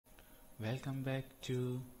Welcome back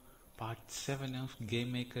to part 7 of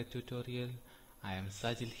Game Maker tutorial. I am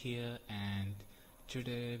Sajil here and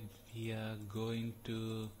today we are going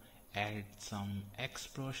to add some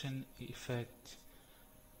explosion effect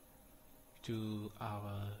to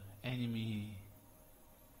our enemy.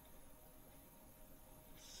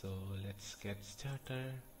 So let's get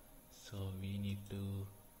started. So we need to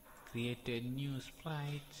create a new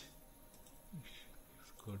sprite.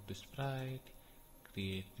 Go to sprite,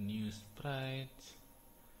 create new sprite.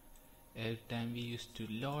 Every time we used to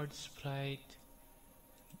load sprite,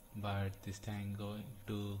 but this time going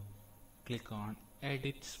to click on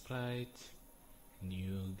edit sprite,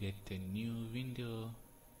 get a new window,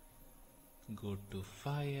 go to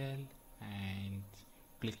file and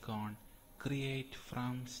click on create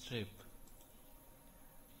from strip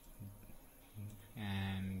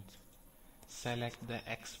and select the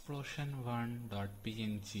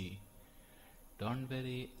explosion1.png. Don't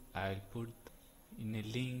worry, I'll put in a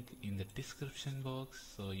link in the description box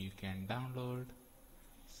so you can download.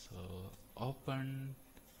 So open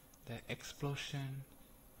the explosion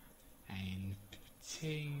and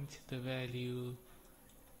change the value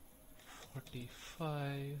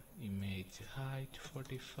 45, image height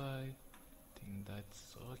 45. I think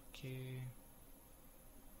that's okay.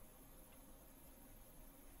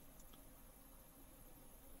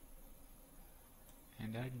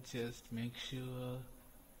 And I just make sure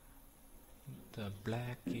the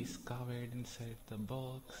black is covered inside the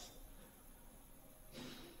box.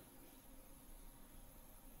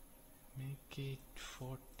 Make it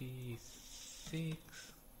 46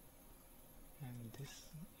 and this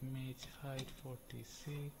image height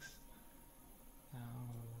 46.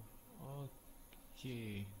 Now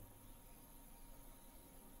okay.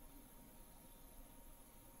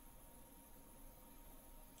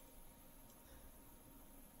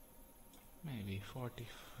 Maybe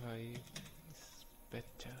 45 is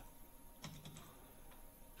better.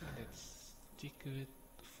 Let's stick with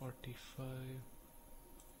 45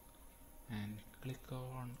 and click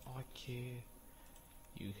on OK.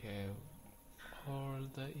 You have all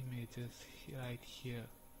the images right here.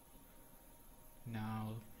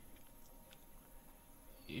 Now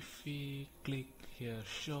if we click here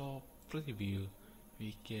show preview,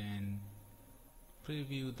 we can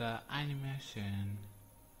preview the animation,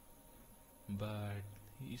 but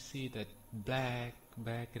you see that black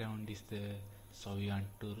background is there, so we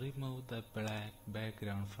want to remove the black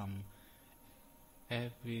background from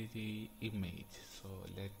every image. So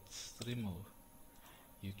let's remove.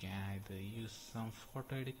 You can either use some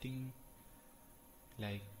photo editing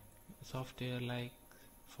like software like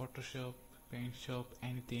Photoshop, Paint Shop,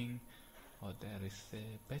 anything, or there is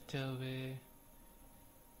a better way.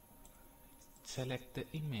 Select the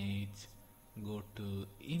image, go to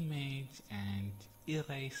image and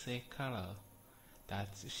erase a color.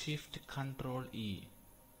 That's Shift Control E.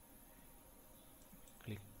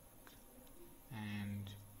 Click and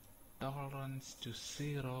tolerance to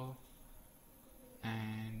 0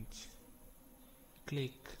 and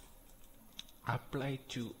click apply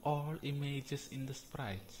to all images in the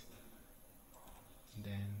sprite.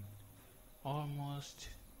 Then almost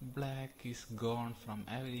black is gone from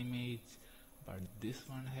every image, but this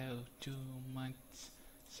one have too much,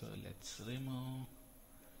 so let's remove.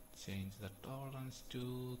 Change the tolerance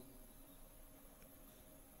to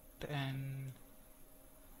 10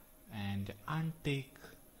 and untick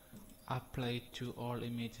apply to all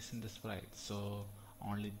images in the sprite, so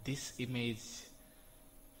only this image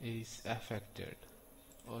is affected.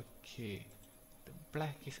 Okay, the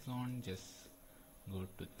black is gone. Just go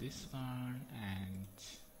to this one and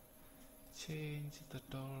change the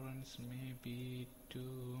tolerance maybe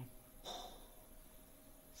to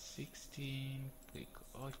 16. Click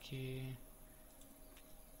OK.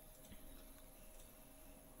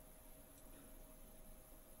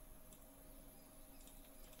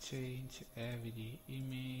 Change every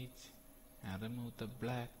image and remove the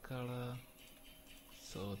black color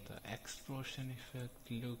so the explosion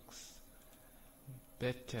effect looks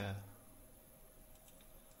better.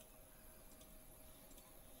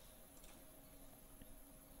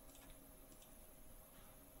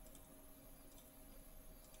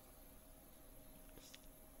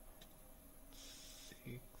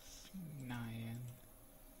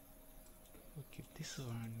 Okay, this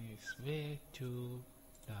one is way too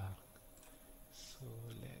dark, so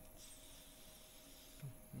let's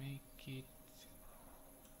make it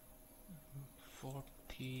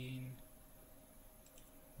 14.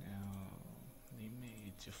 Now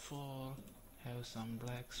image 4 have some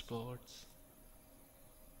black spots.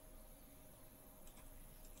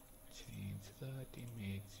 Change that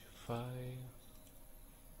image 5.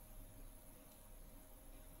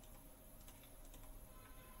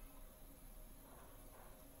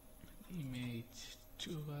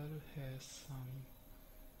 has some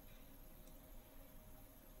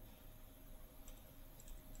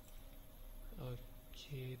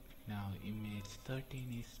okay. Now image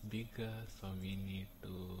 13 is bigger, so we need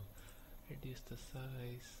to reduce the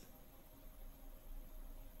size.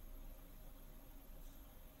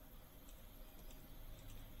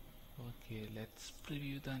 Okay, let's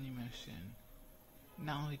preview the animation.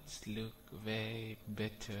 Now it's look way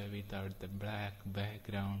better without the black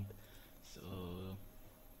background. So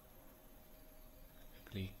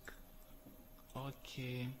click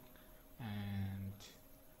OK and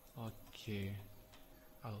OK.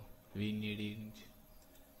 Oh, we needed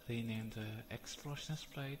rename the explosion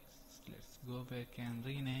sprites. Let's go back and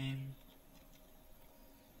rename.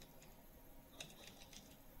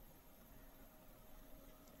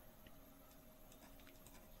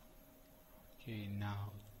 Okay,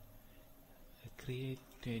 now create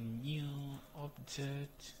a new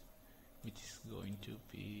object which is going to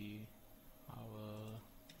be our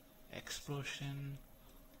explosion.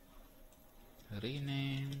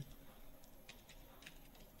 Rename.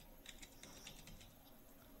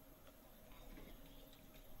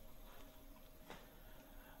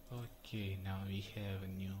 Okay, now we have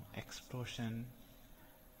a new explosion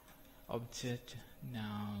object.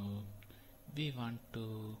 Now we want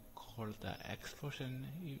to call the explosion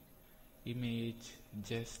image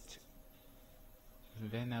just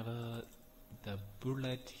whenever the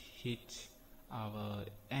bullet hits our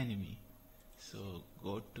enemy. So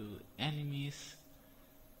go to enemies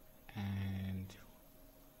and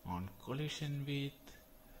on collision with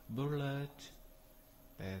bullet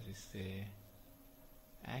there is a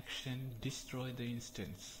action destroy the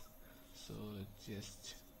instance. So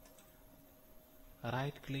just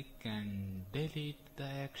right click and delete the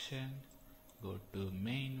action, go to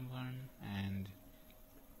main one and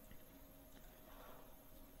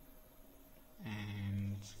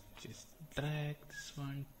just drag this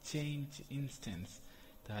one, change instance.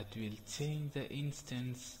 That will change the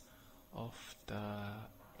instance of the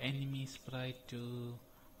enemy sprite to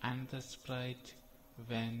another sprite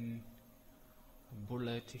when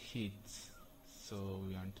bullet hits. So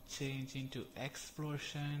we want to change into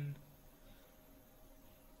explosion.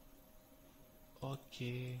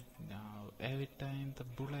 Okay, now every time the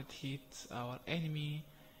bullet hits our enemy,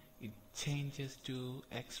 it changes to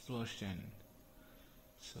explosion.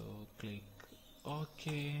 So click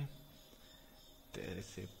OK. There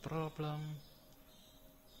is a problem,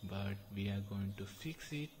 but we are going to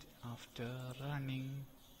fix it after running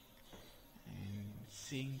and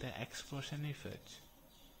seeing the explosion effect.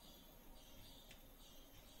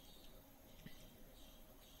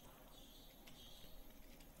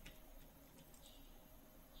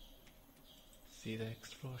 See, the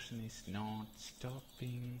explosion is not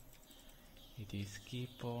stopping, it is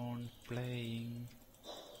keep on playing.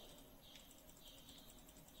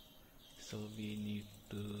 So we need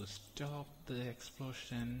to stop the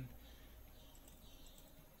explosion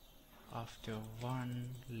after one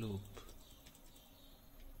loop.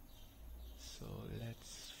 So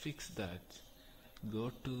let's fix that.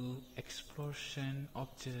 Go to explosion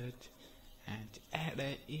object and add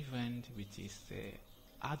an event which is the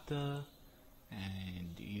other,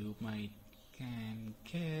 and you might can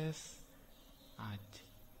guess at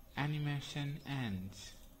animation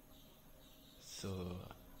ends. So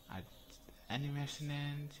at animation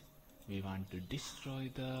end we want to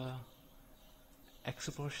destroy the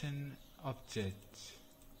explosion object.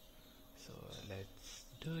 So let's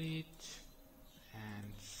do it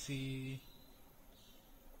and see.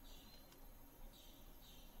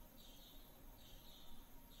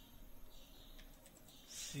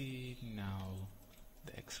 See now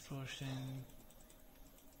the explosion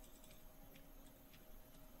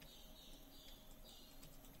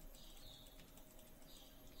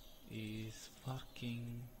is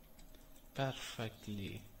working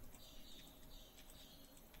perfectly,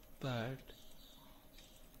 but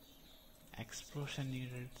explosion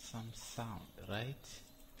needed some sound, right?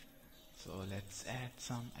 So let's add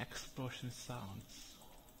some explosion sounds.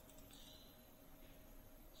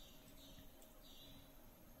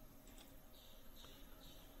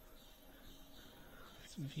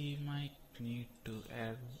 We might need to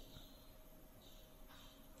add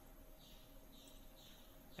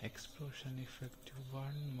explosion effect to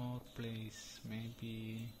one more place,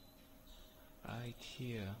 maybe right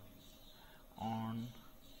here on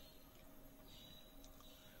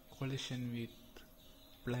collision with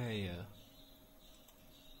player.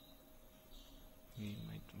 We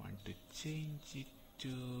might want to change it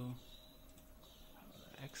to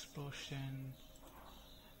explosion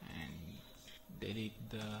and delete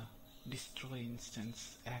the destroy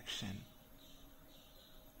instance action.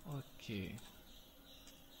 Okay,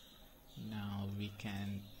 now we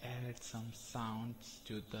can add some sounds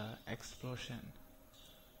to the explosion.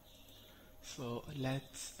 So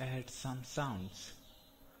let's add some sounds.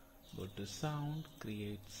 Go to sound,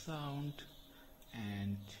 create sound,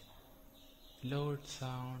 and load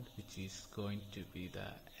sound, which is going to be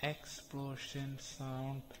the explosion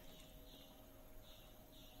sound.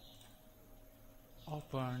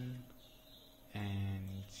 Open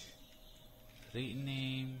and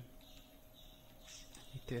rename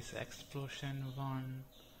it as explosion 1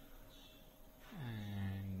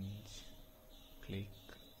 and click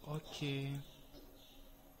OK.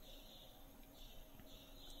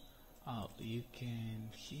 You can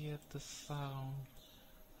hear the sound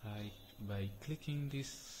right by clicking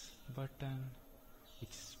this button, which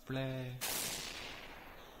is play.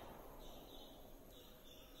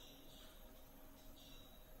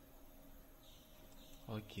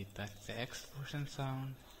 Okay, that's the explosion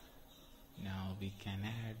sound. Now we can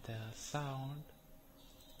add the sound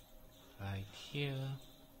right here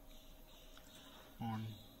on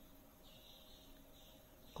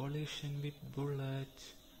collision with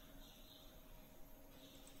bullet.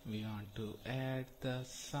 We want to add the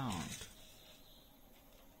sound.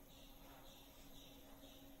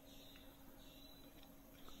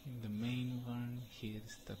 In the main one,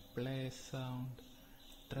 here's the play sound.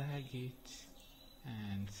 Drag it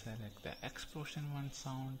and select the explosion 1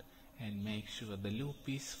 sound and make sure the loop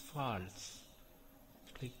is false.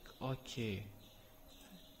 Click OK.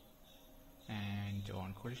 And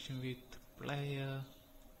on collision with player,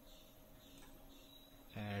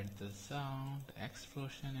 add the sound,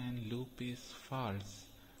 explosion, and loop is false.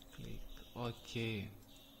 Click OK.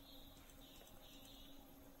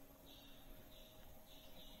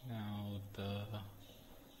 Now the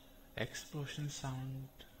explosion sound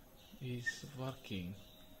is working.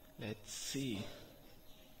 Let's see.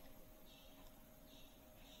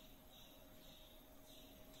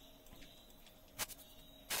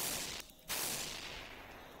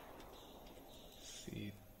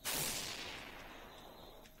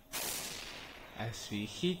 As we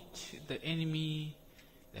hit the enemy,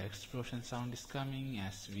 the explosion sound is coming.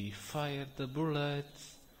 As we fire the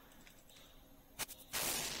bullets,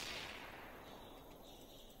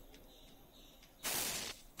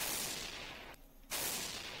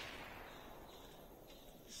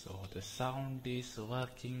 so the sound is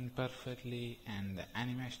working perfectly and the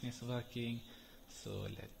animation is working. So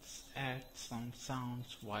let's add some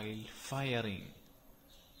sounds while firing.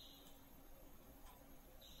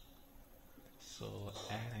 So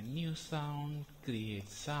add a new sound, create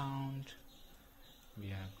sound. We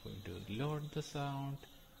are going to load the sound,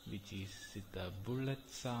 which is the bullet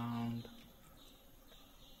sound.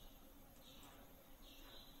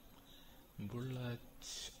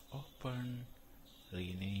 Bullet, open,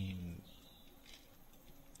 rename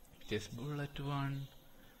this bullet 1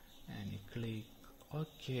 and you click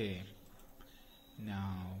OK.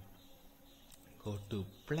 Now go to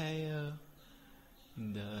player.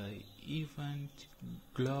 In the event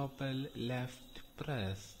global left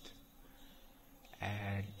pressed,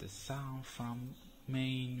 add the sound from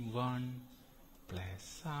main 1, play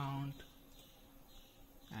sound,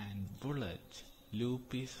 and bullet.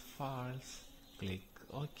 Loop is false. Click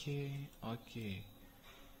OK, OK.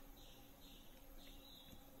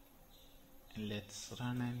 And let's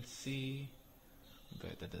run and see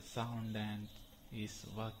whether the sound and is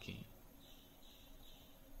working.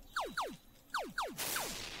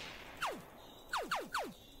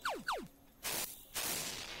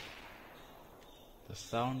 The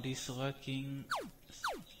sound is working.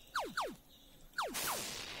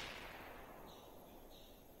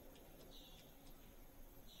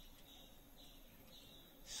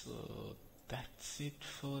 So that's it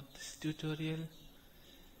for this tutorial,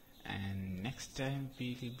 and next time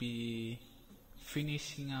we'll be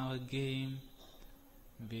finishing our game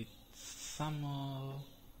with some more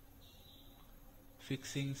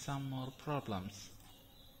fixing some more problems.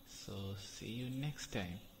 So see you next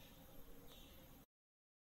time.